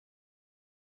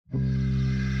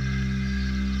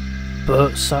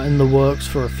Bert sat in the works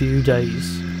for a few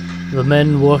days, the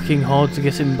men working hard to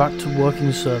get him back to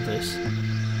working service.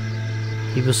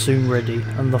 He was soon ready,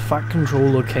 and the Fat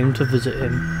Controller came to visit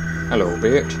him. Hello,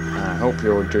 Bert. I hope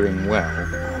you're doing well.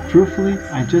 Truthfully,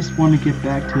 I just want to get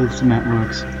back to the cement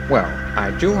works. Well,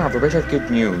 I do have a bit of good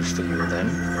news for you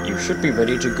then. You should be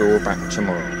ready to go back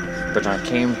tomorrow, but I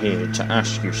came here to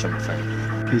ask you something.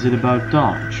 Is it about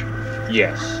Dodge?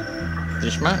 Yes.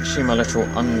 This might seem a little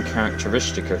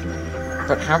uncharacteristic of me,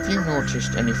 but have you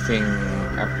noticed anything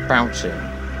about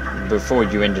him before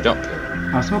you ended up here?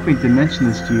 I was hoping to mention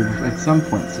this to you at some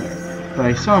point, sir, but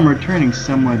I saw him returning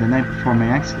somewhere the night before my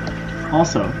accident.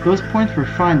 Also, those points were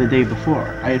fine the day before.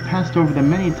 I had passed over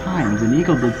them many times, and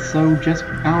Eagle did so just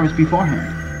hours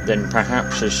beforehand. Then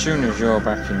perhaps as soon as you're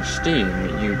back in steam,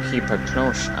 you keep a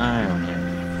close eye on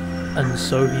him. And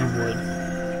so he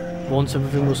would. Once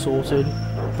everything was sorted,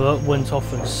 Bert went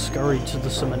off and scurried to the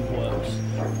cement works.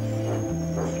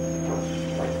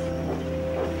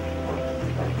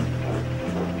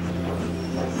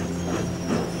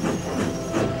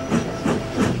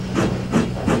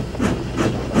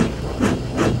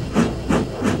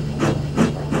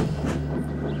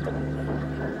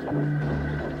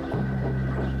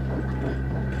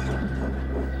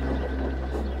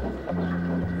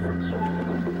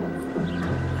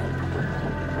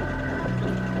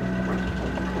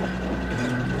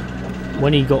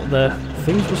 When he got there,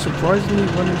 things were surprisingly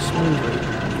running smoothly,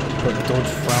 but Dodge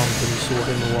frowned when he saw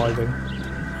him arriving.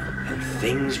 And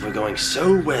things were going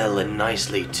so well and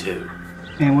nicely too.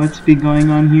 And what's been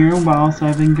going on here whilst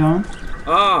I've been gone?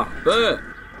 Ah, Bert,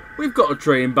 we've got a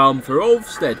train bound for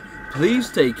Ulfstead.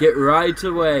 Please take it right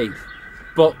away.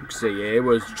 Boxy here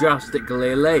was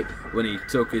drastically late when he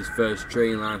took his first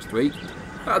train last week.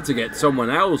 Had to get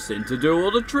someone else in to do all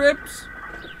the trips.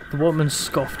 The workman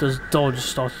scoffed as Dodge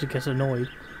started to get annoyed.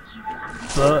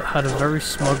 Bert had a very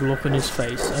smug look on his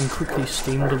face and quickly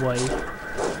steamed away.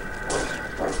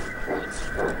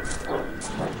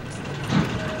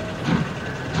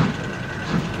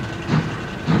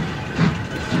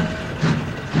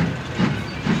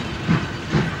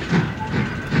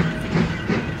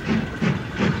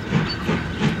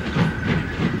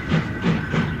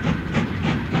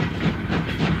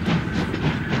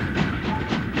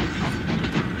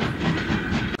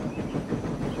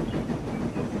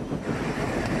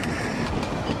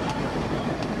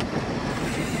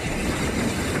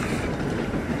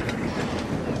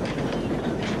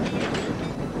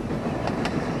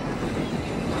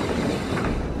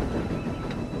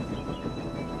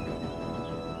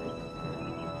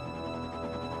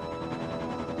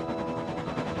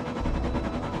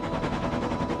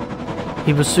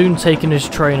 He was soon taking his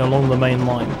train along the main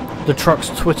line, the trucks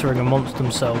twittering amongst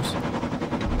themselves.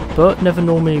 Bert never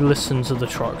normally listened to the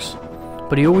trucks,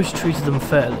 but he always treated them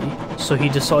fairly, so he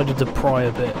decided to pry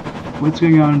a bit. What's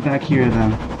going on back here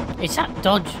then? It's that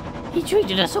Dodge. He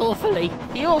treated us awfully.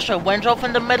 He also went off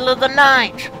in the middle of the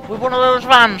night with one of those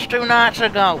vans 2 nights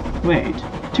ago. Wait,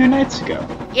 2 nights ago?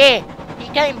 Yeah, he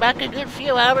came back a good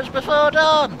few hours before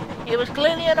dawn. He was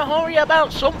clearly in a hurry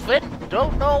about something.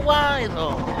 Don't know why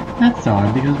though. That's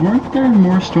odd, because weren't there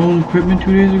more stolen equipment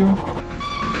 2 days ago?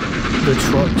 The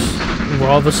trucks,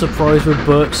 rather surprised with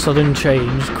Bert's sudden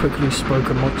change, quickly spoke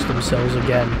amongst themselves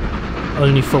again,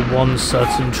 only for one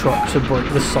certain truck to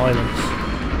break the silence.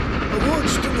 I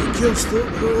watched him at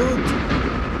Kilsthorpe Road.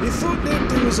 He thought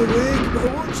Nate was awake, but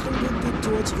I watched him go good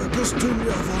towards Vickers to me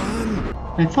a van.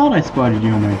 I thought I spotted you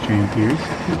on my train, Pierce.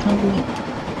 Tell me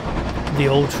what. The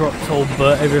old truck told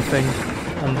Bert everything,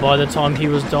 and by the time he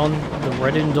was done, the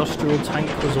red industrial tank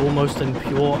was almost in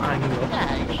pure anger.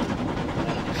 Guys,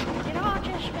 did I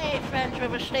just make friends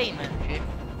with a steam engine?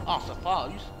 I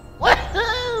suppose.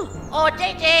 Woohoo! Or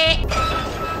did it?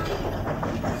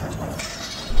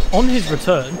 On his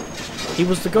return, he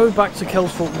was to go back to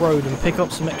Kelsthorpe Road and pick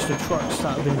up some extra trucks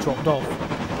that had been dropped off.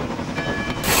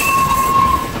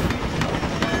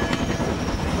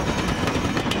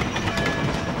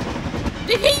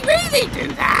 Did he really do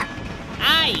that?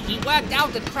 Aye, he worked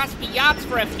out at Crosby Yards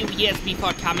for a few years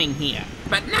before coming here.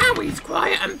 But now he's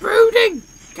quiet and brooding.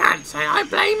 Can't say I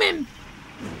blame him.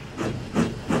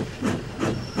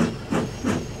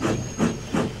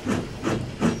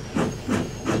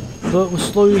 Bert was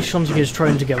slowly shunting his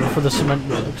train together for the cement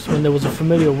works when there was a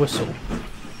familiar whistle.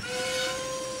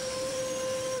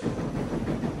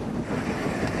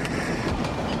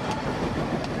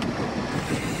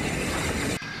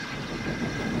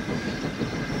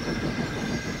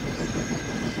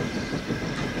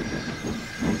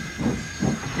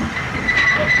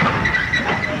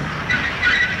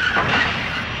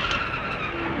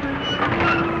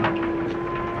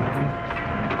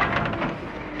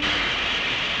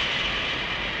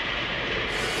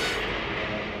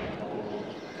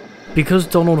 Because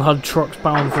Donald had trucks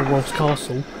bound for Rolf's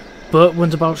castle, Bert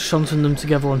went about shunting them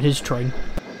together on his train.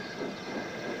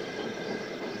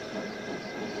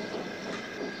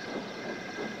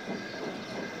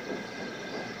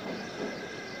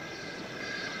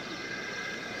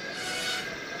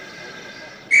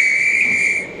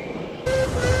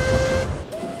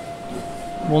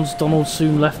 Once Donald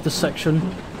soon left the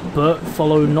section, Bert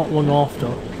followed not long after,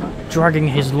 dragging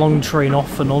his long train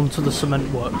off and onto the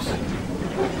cement works.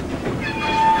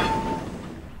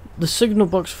 The signal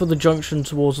box for the junction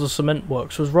towards the cement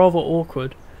works was rather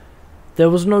awkward. There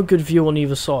was no good view on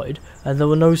either side, and there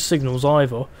were no signals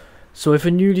either, so if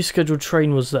a newly scheduled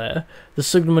train was there, the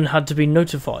signalman had to be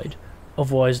notified,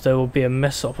 otherwise there would be a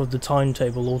mess up of the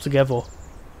timetable altogether.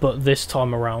 But this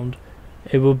time around,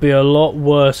 it would be a lot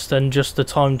worse than just the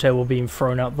timetable being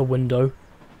thrown out the window.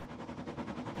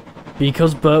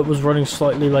 Because Bert was running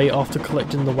slightly late after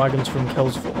collecting the wagons from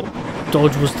Kelsford,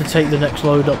 Dodge was to take the next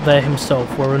load up there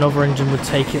himself, where another engine would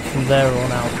take it from there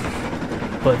on out.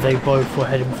 But they both were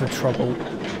heading for trouble.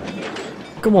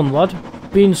 Come on, lad.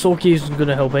 Being sulky isn't going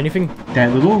to help anything.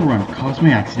 That little runt caused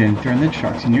my accident during the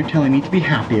trucks, and you're telling me to be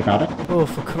happy about it? Oh,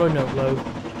 for crying out loud.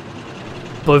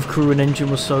 Both crew and engine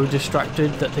were so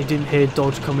distracted that they didn't hear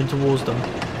Dodge coming towards them.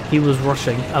 He was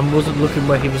rushing, and wasn't looking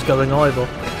where he was going either.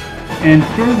 And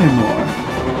furthermore,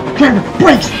 grab the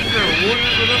brakes!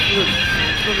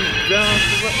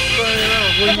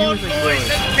 Come on, boys,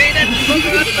 let's pay that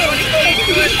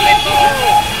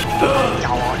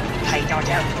Go on, hey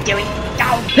Dodger, do it, go!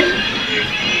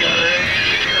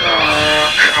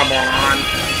 Come on.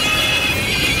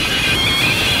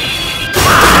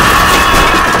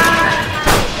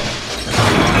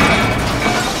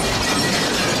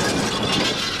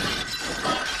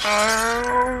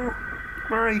 Oh,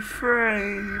 my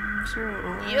frames.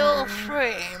 Oh. Your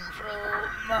frames are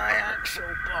my axle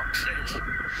boxes.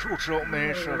 Shut up,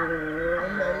 Mason.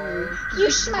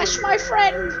 You smashed my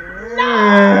friend!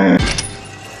 No!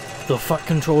 The Fat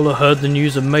Controller heard the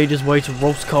news and made his way to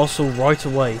Rolf's castle right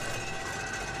away.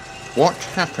 What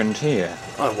happened here?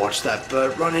 I watched that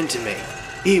Bert run into me.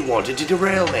 He wanted to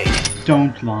derail me.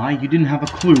 Don't lie, you didn't have a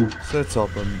clue. Sir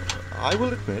Topham, I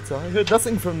will admit I heard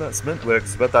nothing from that cement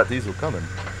works about that diesel coming.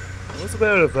 I was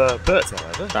aware of Bert,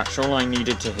 however. That's all I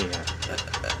needed to hear.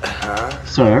 Huh?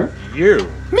 Sir? You!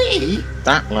 Me?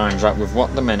 That lines up with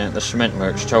what the men at the cement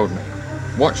works told me.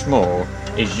 What's more,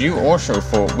 is you also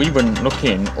thought we wouldn't look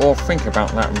in or think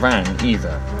about that van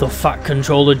either. The Fat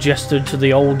Controller gestured to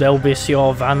the old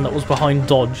LBCR van that was behind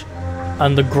Dodge,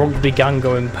 and the grog began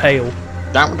going pale.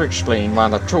 That would explain why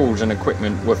the tools and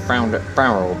equipment were found at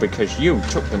Barrow, because you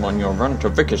took them on your run to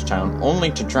Vickerstown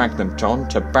only to drag them on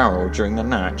to Barrow during the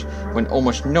night when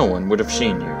almost no one would have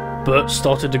seen you. Bert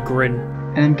started to grin.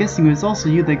 And I'm guessing it was also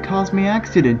you that caused my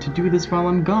accident to do this while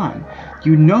I'm gone.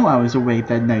 You know I was awake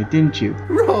that night, didn't you?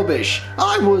 Rubbish!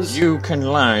 I was... You can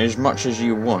lie as much as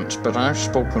you want, but I've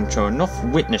spoken to enough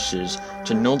witnesses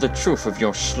to know the truth of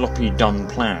your sloppy done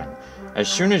plan. As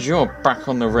soon as you're back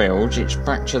on the rails, it's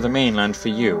back to the mainland for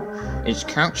you. It's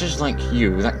couches like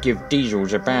you that give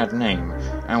diesels a bad name.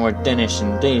 Our Dennis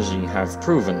and Daisy have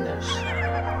proven this.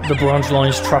 The branch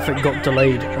line's traffic got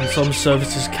delayed and some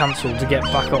services cancelled to get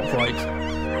back upright.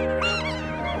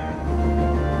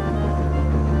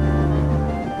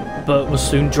 Bert was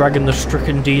soon dragging the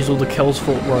stricken diesel to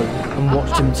Kelsford Road and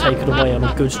watched him take it away on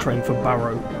a goods train for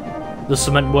Barrow. The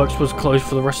cement works was closed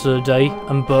for the rest of the day,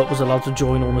 and Bert was allowed to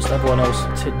join almost everyone else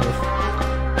at Tidmouth.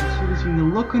 I should have seen the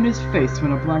look on his face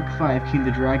when a Black 5 came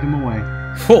to drag him away.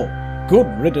 Phew, good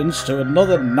riddance to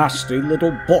another nasty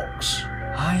little box.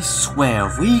 I swear,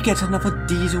 if we get another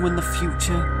diesel in the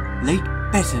future, they'd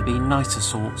better be nicer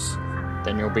sorts.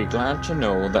 Then you'll be glad to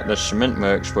know that the cement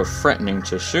works were threatening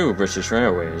to sue British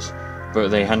Railways, but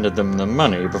they handed them the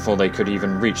money before they could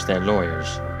even reach their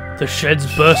lawyers. The sheds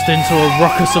burst into a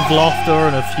ruckus of laughter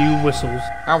and a few whistles.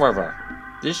 However,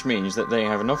 this means that they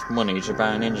have enough money to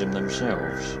buy an engine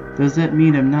themselves. Does that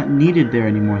mean I'm not needed there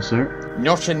anymore, sir?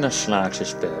 Not in the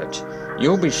slightest, Bert.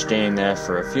 You'll be staying there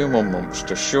for a few more months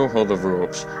to show her the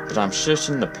ropes, but I'm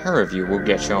certain the pair of you will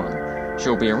get on.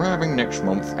 She'll be arriving next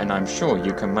month, and I'm sure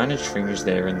you can manage things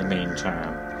there in the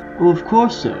meantime. Well, of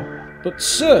course, sir. But,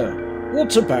 sir,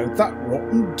 what about that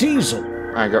rotten diesel?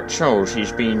 I got told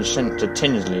he's been sent to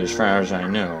Tinsley as far as I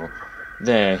know.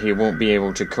 There, he won't be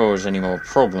able to cause any more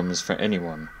problems for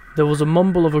anyone. There was a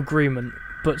mumble of agreement,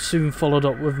 but soon followed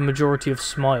up with a majority of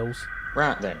smiles.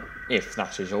 Right then, if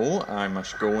that is all, I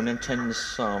must go and attend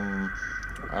some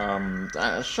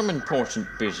important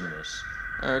business.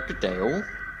 Good day all.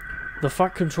 The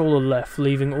Fat Controller left,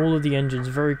 leaving all of the engines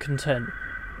very content,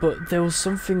 but there was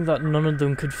something that none of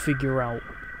them could figure out.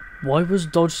 Why was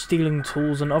Dodge stealing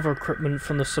tools and other equipment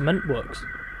from the cement works?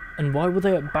 And why were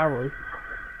they at Barrow?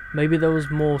 Maybe there was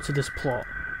more to this plot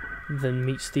than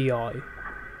meets the eye.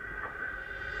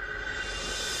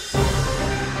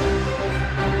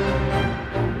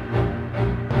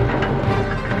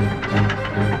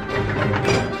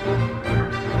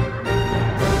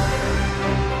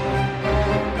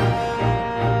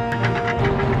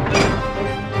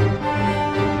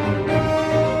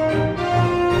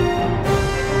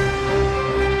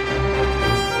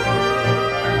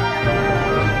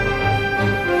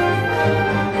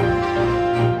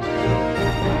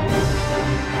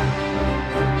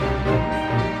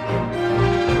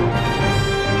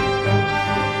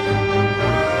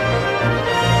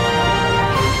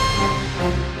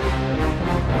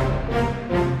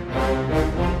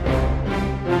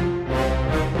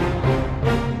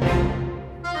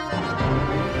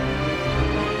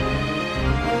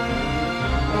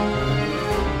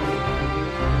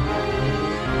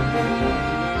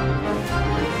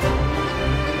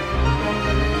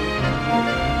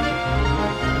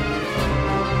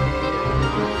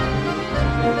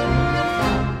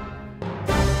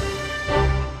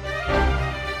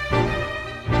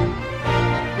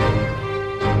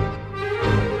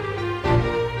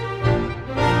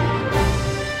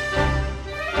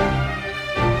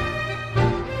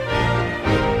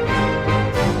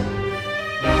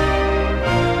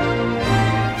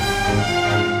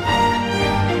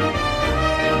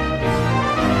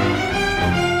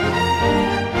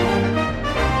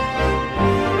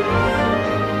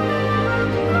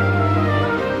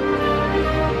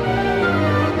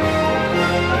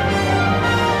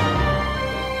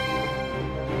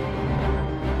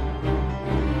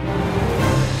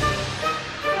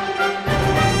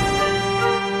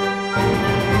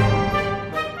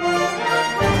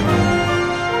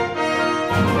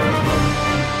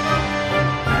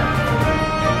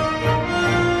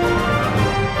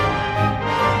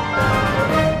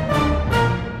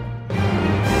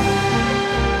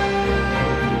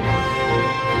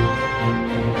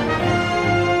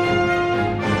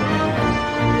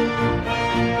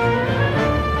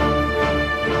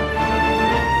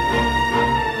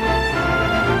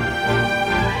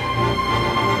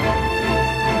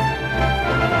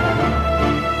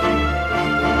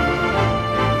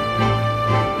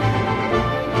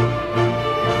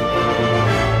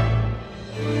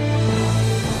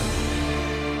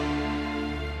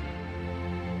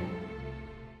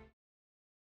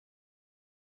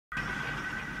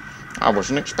 I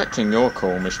wasn't expecting your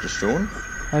call, Mr. Stone.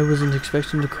 I wasn't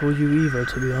expecting to call you either,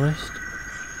 to be honest.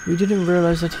 We didn't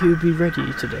realise that he would be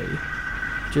ready today.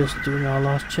 Just doing our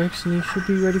last checks and he should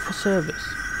be ready for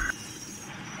service.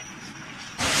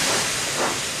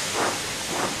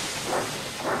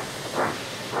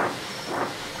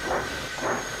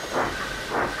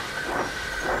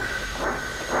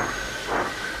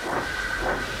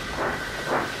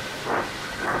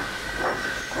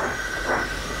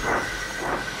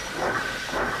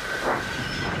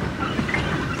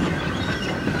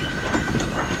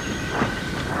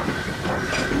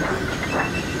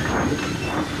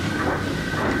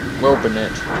 Well,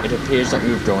 Bert, it appears that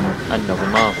you've done another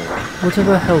marvel.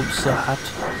 Whatever helps, Sir Hat.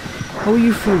 How are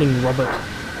you feeling, Robert?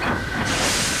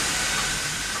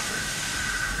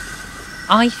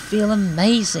 I feel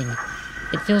amazing.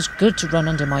 It feels good to run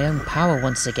under my own power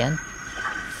once again.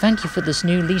 Thank you for this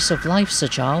new lease of life, Sir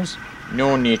Charles.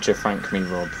 No need to thank me,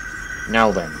 Rob.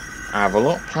 Now then, I have a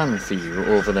lot planned for you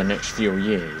over the next few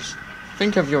years.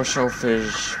 Think of yourself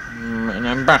as an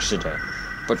ambassador.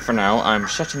 But for now, I'm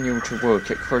setting you to work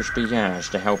at Crosby Yards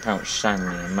to help out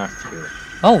Stanley and Matthew.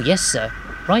 Oh, yes, sir.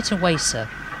 Right away, sir.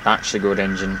 That's a good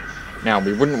engine. Now,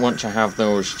 we wouldn't want to have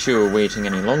those two waiting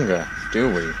any longer,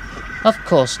 do we? Of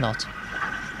course not.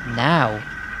 Now,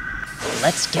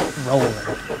 let's get rolling.